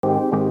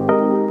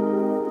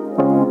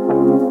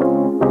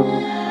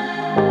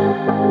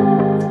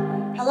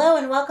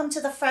Welcome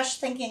to the Fresh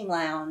Thinking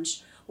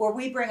Lounge, where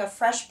we bring a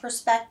fresh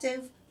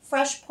perspective,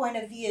 fresh point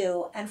of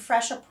view, and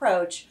fresh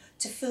approach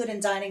to food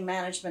and dining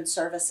management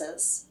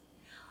services.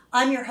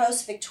 I'm your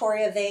host,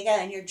 Victoria Vega,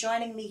 and you're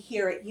joining me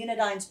here at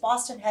Unidine's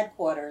Boston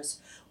headquarters,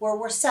 where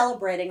we're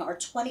celebrating our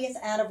 20th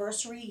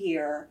anniversary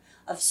year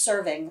of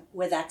serving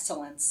with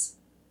excellence.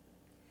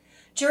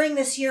 During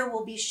this year,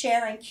 we'll be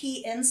sharing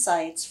key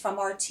insights from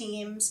our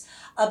teams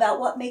about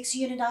what makes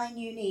Unidine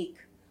unique,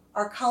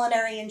 our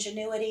culinary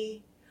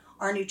ingenuity,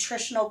 our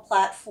nutritional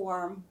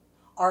platform,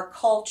 our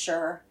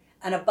culture,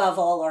 and above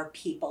all, our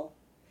people.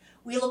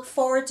 We look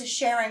forward to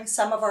sharing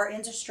some of our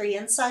industry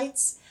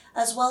insights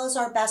as well as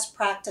our best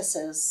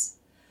practices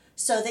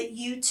so that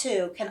you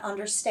too can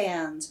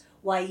understand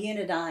why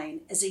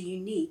Unidine is a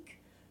unique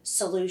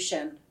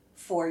solution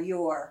for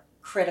your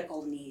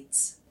critical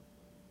needs.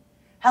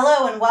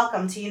 Hello and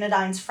welcome to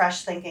Unidine's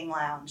Fresh Thinking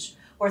Lounge.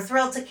 We're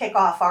thrilled to kick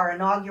off our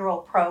inaugural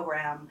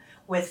program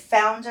with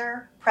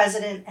founder,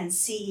 president, and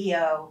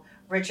CEO,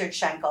 Richard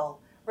Schenkel.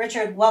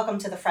 Richard, welcome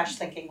to the Fresh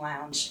Thinking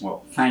Lounge.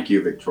 Well, thank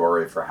you,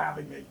 Victoria, for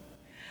having me.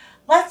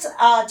 Let's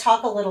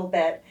talk a little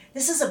bit.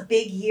 This is a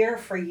big year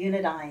for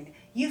Unidine.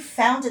 You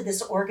founded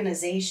this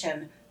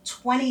organization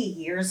 20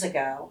 years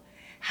ago.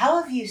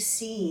 How have you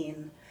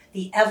seen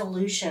the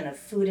evolution of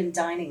food and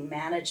dining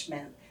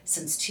management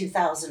since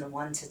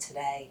 2001 to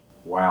today?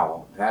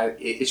 Wow,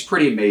 it's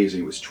pretty amazing.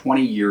 It was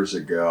 20 years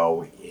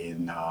ago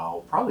in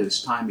probably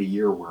this time of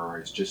year where I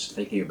was just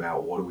thinking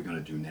about what are we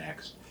going to do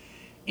next.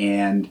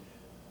 And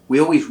we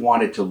always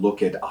wanted to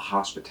look at a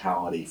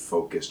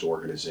hospitality-focused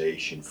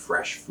organization,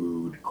 fresh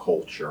food,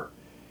 culture.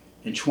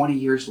 And 20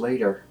 years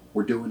later,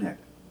 we're doing it.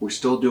 We're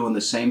still doing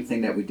the same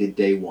thing that we did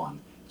day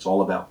one. It's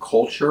all about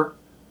culture,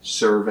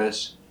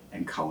 service,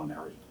 and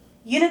culinary.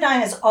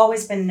 Unidine has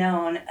always been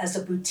known as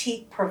a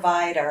boutique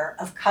provider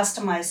of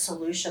customized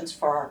solutions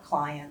for our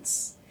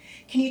clients.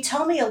 Can you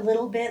tell me a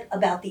little bit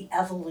about the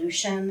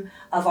evolution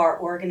of our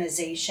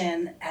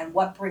organization and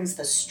what brings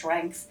the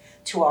strength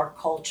to our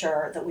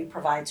culture that we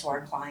provide to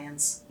our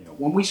clients?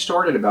 When we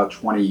started about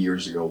 20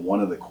 years ago, one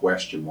of the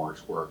question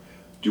marks were,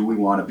 do we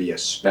want to be a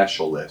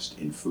specialist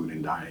in food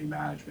and dining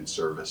management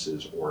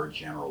services or a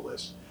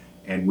generalist?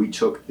 And we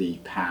took the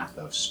path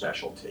of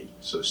specialty.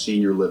 So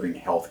senior living,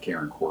 healthcare,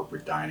 and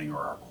corporate dining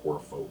are our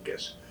core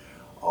focus.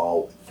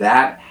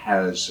 That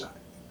has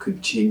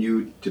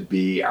continued to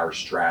be our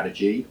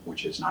strategy,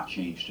 which has not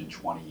changed in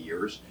 20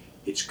 years.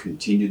 It's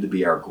continued to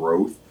be our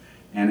growth.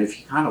 And if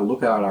you kind of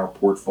look at our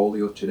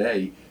portfolio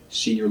today,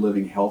 senior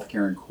living,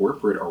 healthcare, and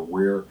corporate are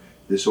where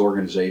this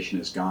organization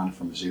has gone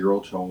from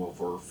zero to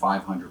over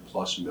 500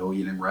 plus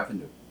million in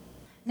revenue.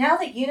 Now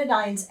that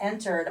Unidine's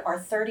entered our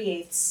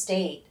 38th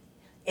state,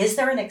 is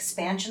there an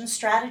expansion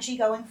strategy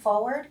going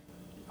forward?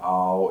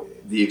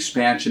 The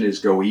expansion is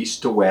go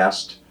east to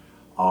west.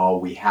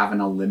 We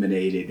haven't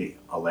eliminated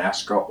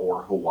Alaska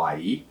or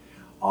Hawaii.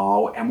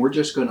 And we're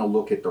just going to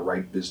look at the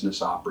right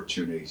business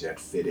opportunities that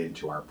fit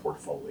into our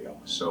portfolio.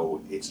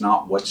 So it's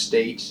not what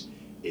states,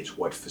 it's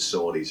what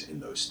facilities in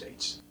those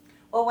states.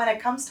 Well, when it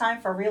comes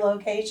time for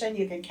relocation,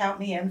 you can count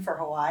me in for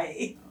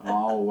Hawaii.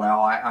 Oh,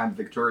 well, I'm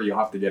Victoria, you'll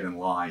have to get in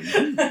line.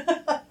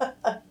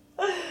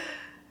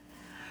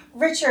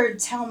 Richard,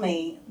 tell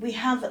me, we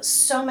have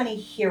so many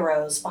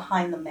heroes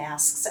behind the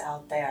masks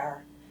out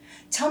there.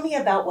 Tell me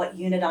about what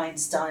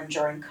Unidine's done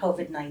during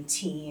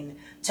COVID-19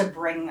 to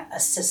bring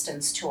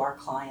assistance to our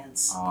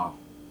clients.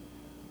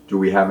 Do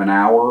we have an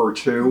hour or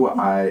two?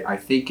 I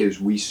think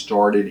as we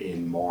started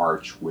in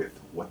March with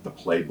what the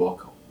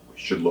playbook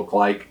should look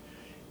like,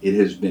 it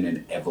has been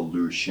an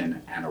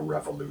evolution and a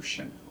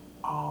revolution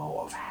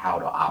of how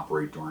to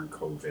operate during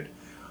COVID.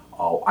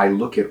 I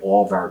look at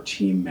all of our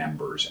team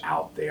members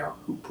out there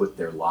who put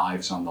their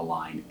lives on the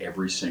line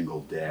every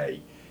single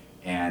day,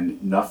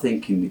 and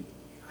nothing can,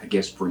 I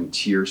guess, bring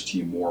tears to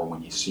you more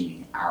when you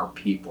see our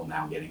people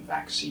now getting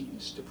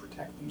vaccines to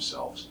protect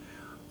themselves.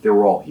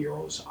 They're all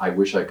heroes. I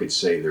wish I could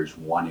say there's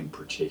one in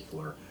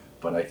particular,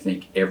 but I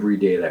think every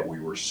day that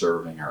we were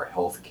serving our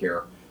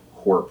healthcare,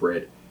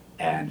 corporate,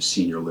 and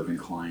senior living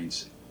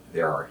clients,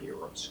 they're our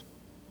heroes.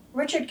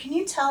 Richard, can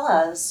you tell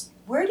us,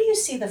 where do you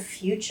see the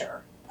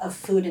future of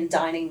food and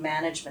dining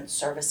management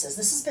services?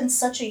 This has been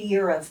such a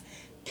year of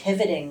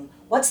pivoting.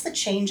 What's the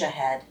change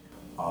ahead?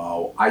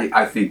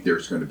 I think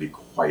there's going to be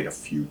quite a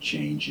few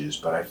changes,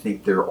 but I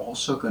think they're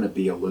also going to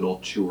be a little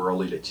too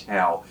early to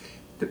tell,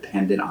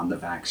 dependent on the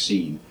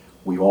vaccine.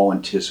 We all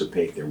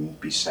anticipate there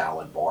won't be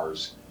salad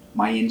bars.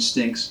 My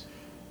instincts,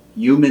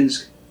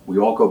 humans, we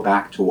all go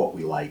back to what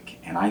we like,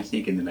 and I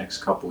think in the next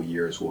couple of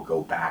years we'll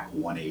go back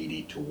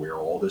 180 to where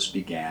all this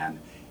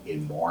began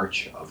in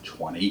March of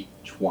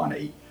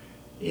 2020.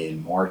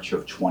 In March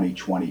of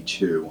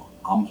 2022,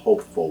 I'm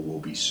hopeful we'll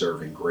be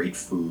serving great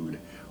food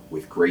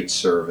with great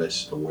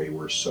service the way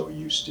we're so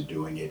used to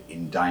doing it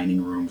in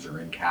dining rooms or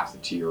in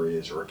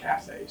cafeterias or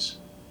cafes.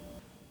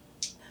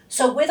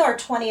 So with our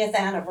 20th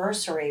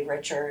anniversary,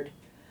 Richard,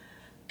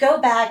 go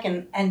back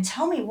and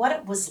tell me what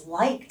it was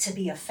like to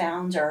be a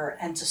founder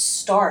and to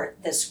start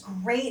this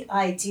great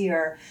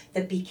idea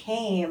that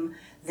became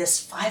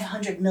this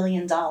 $500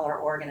 million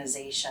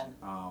organization.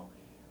 Oh,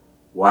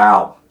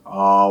 wow.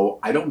 Oh,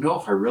 I don't know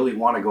if I really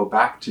want to go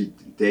back to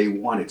day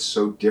one. It's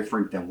so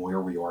different than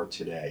where we are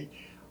today.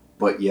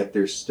 But yet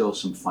there's still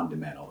some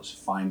fundamentals.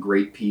 Find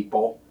great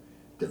people,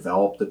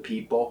 develop the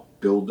people,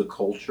 build the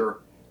culture,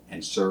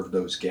 and serve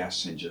those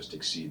guests and just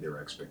exceed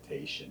their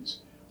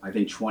expectations. I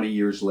think 20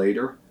 years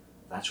later,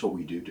 that's what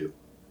we do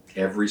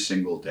every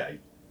single day.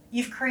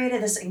 You've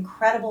created this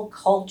incredible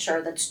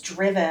culture that's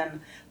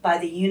driven by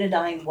the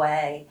Unidine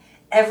way.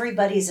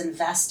 Everybody's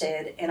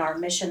invested in our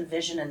mission,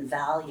 vision, and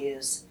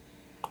values.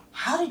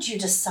 How did you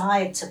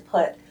decide to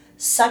put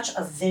such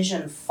a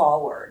vision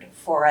forward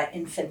for an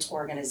infant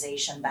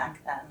organization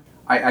back then?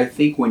 I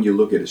think when you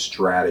look at a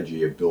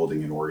strategy of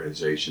building an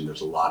organization,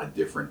 there's a lot of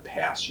different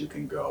paths you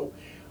can go.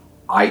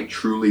 I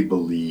truly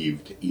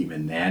believed,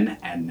 even then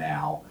and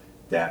now,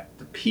 that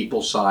the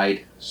people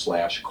side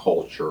 /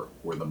 culture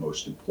were the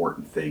most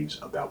important things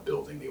about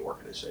building the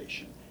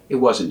organization. It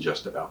wasn't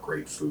just about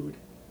great food.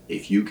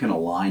 If you can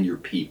align your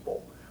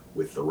people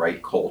with the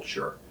right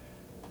culture,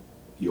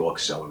 you'll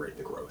accelerate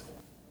the growth.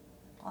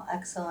 Well,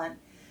 excellent.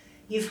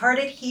 You've heard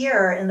it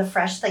here in the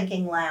Fresh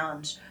Thinking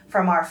Lounge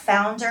from our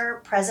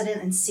founder,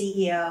 president, and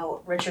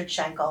CEO, Richard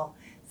Schenkel.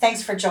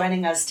 Thanks for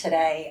joining us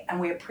today,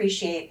 and we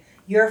appreciate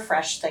your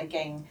fresh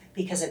thinking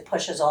because it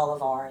pushes all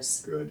of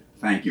ours. Good.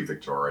 Thank you,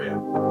 Victoria.